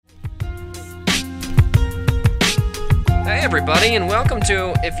Hey everybody, and welcome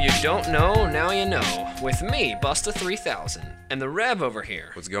to If You Don't Know, Now You Know, with me, Busta3000, and the Rev over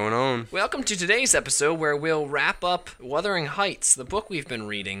here. What's going on? Welcome to today's episode where we'll wrap up Wuthering Heights, the book we've been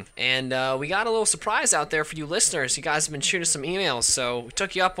reading. And we got a little surprise out there for you listeners. You guys have been shooting some emails, so we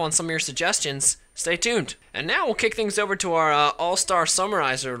took you up on some of your suggestions. Stay tuned. And now we'll kick things over to our all-star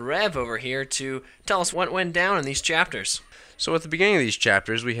summarizer, Rev, over here, to tell us what went down in these chapters. So at the beginning of these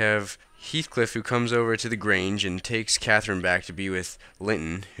chapters, we have Heathcliff, who comes over to the Grange and takes Catherine back to be with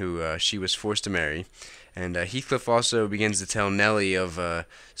Linton, who she was forced to marry. And Heathcliff also begins to tell Nellie of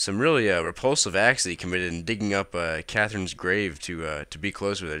some really repulsive acts that he committed in digging up Catherine's grave to be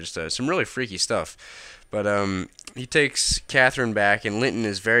close with her. Just some really freaky stuff. But he takes Catherine back, and Linton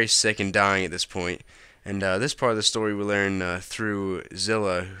is very sick and dying at this point. And this part of the story we learn through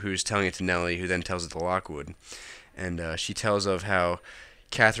Zilla, who's telling it to Nellie, who then tells it to Lockwood. And she tells of how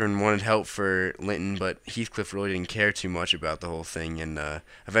Catherine wanted help for Linton, but Heathcliff really didn't care too much about the whole thing, and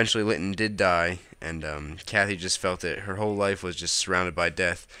eventually Linton did die, and Cathy just felt that her whole life was just surrounded by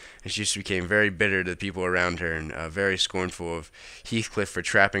death, and she just became very bitter to the people around her, and very scornful of Heathcliff for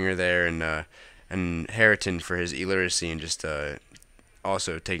trapping her there, and Hareton for his illiteracy, and just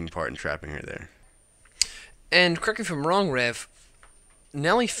also taking part in trapping her there. And correct me if I'm wrong, Rev,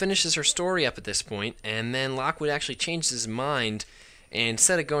 Nellie finishes her story up at this point, and then Lockwood actually changes his mind, and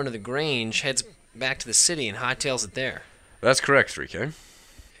instead of going to the Grange, heads back to the city and hightails it there. That's correct, 3K.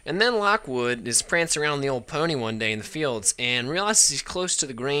 And then Lockwood is prancing around the old pony one day in the fields and realizes he's close to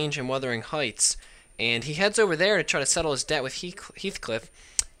the Grange and Wuthering Heights, and he heads over there to try to settle his debt with Heathcliff,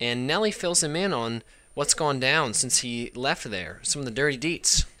 and Nellie fills him in on what's gone down since he left there, some of the dirty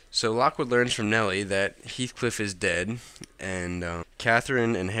deets. So Lockwood learns from Nellie that Heathcliff is dead, and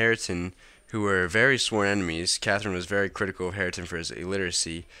Catherine and Hareton, who were very sworn enemies — Catherine was very critical of Hareton for his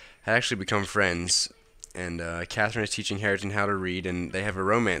illiteracy — had actually become friends, and Catherine is teaching Hareton how to read, and they have a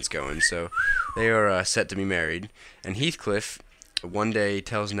romance going, so they are set to be married. And Heathcliff one day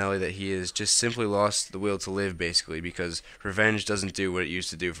tells Nellie that he has just simply lost the will to live, basically, because revenge doesn't do what it used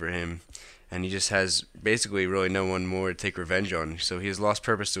to do for him, and he just has basically really no one more to take revenge on, so he has lost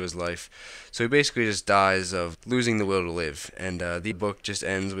purpose to his life. So he basically just dies of losing the will to live, and the book just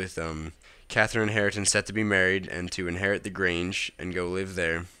ends with Catherine and Hareton set to be married and to inherit the Grange and go live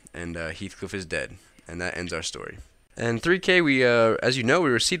there, and Heathcliff is dead, and that ends our story. And 3K, we, as you know, we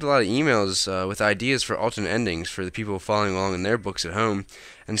received a lot of emails with ideas for alternate endings for the people following along in their books at home,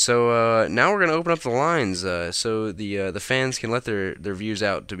 and so now we're going to open up the lines so the fans can let their views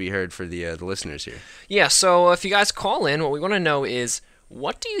out to be heard for the listeners here. Yeah, so if you guys call in, what we want to know is,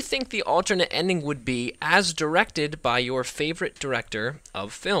 what do you think the alternate ending would be as directed by your favorite director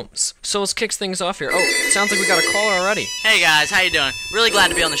of films? So let's kick things off here. Oh, sounds like we got a caller already. Hey guys, how you doing? Really glad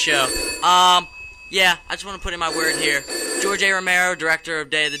to be on the show. Yeah, I just want to put in my word here. George A. Romero, director of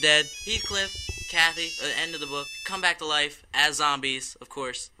Day of the Dead. Heathcliff, Cathy, at the end of the book, come back to life as zombies, of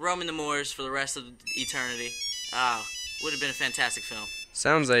course, roaming the moors for the rest of eternity. Would have been a fantastic film.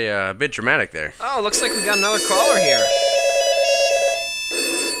 Sounds a bit dramatic there. Oh, looks like we got another caller here.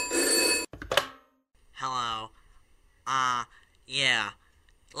 Hello. Yeah.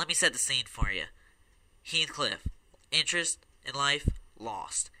 Let me set the scene for you. Heathcliff, interest in life,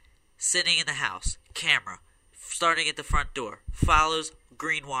 lost. Sitting in the house, camera, starting at the front door, follows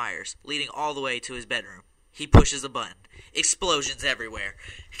green wires, leading all the way to his bedroom. He pushes a button. Explosions everywhere.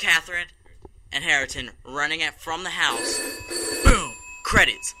 Catherine and Hareton running from the house. Boom!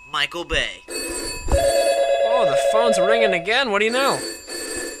 Credits. Michael Bay. Oh, the phone's ringing again. What do you know?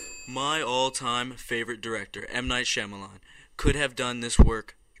 My all-time favorite director, M. Night Shyamalan, could have done this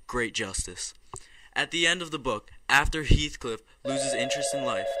work great justice. At the end of the book, after Heathcliff loses interest in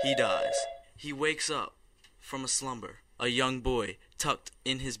life, he dies. He wakes up from a slumber, a young boy tucked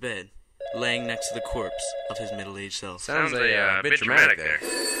in his bed, laying next to the corpse of his middle-aged self. Sounds a bit dramatic there.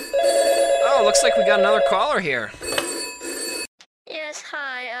 Oh, looks like we got another caller here. Yes,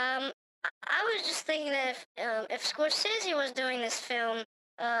 hi. I was just thinking that if Scorsese was doing this film,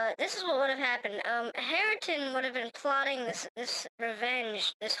 this is what would have happened. Hareton would have been plotting this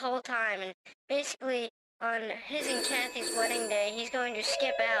revenge this whole time, and basically on his and Cathy's wedding day, he's going to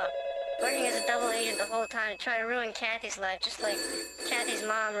skip out, working as a double agent the whole time to try to ruin Cathy's life, just like Cathy's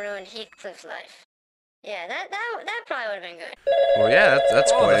mom ruined Heathcliff's life. Yeah, that probably would have been good. Well, yeah,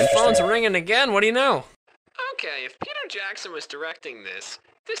 that's quite the interesting. phone's ringing again. What do you know? Okay, if Peter Jackson was directing this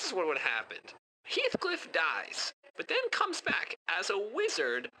is what would have happened. Heathcliff dies, but then comes back as a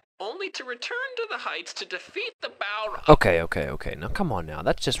wizard, only to return to the Heights to defeat the Balrog. Okay. Now come on now.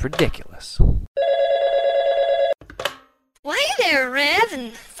 That's just ridiculous. Why there, Rev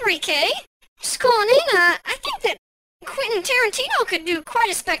and 3K? Just calling in. I think that Quentin Tarantino could do quite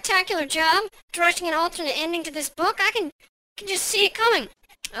a spectacular job directing an alternate ending to this book. I can just see it coming.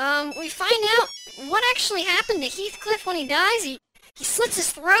 We find out what actually happened to Heathcliff when he dies. He slits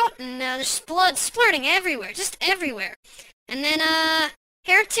his throat, and there's blood splurting everywhere, just everywhere. And then,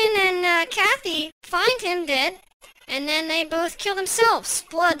 Hareton and, Kathy find him dead, and then they both kill themselves.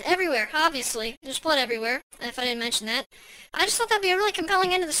 Blood everywhere, obviously. There's blood everywhere, if I didn't mention that. I just thought that'd be a really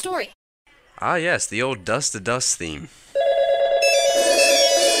compelling end to the story. Ah, yes, the old Dust to Dust theme.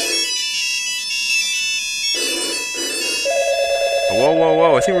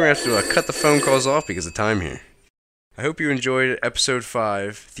 Whoa, I think we're going to have to cut the phone calls off because of time here. I hope you enjoyed Episode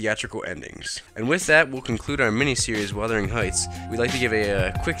 5, Theatrical Endings. And with that, we'll conclude our mini-series, Wuthering Heights. We'd like to give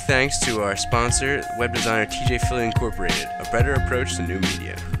a quick thanks to our sponsor, web designer TJ Philly Incorporated, a better approach to new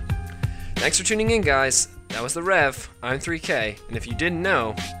media. Thanks for tuning in, guys. That was The Rev. I'm 3K, and if you didn't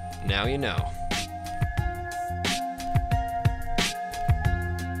know, now you know.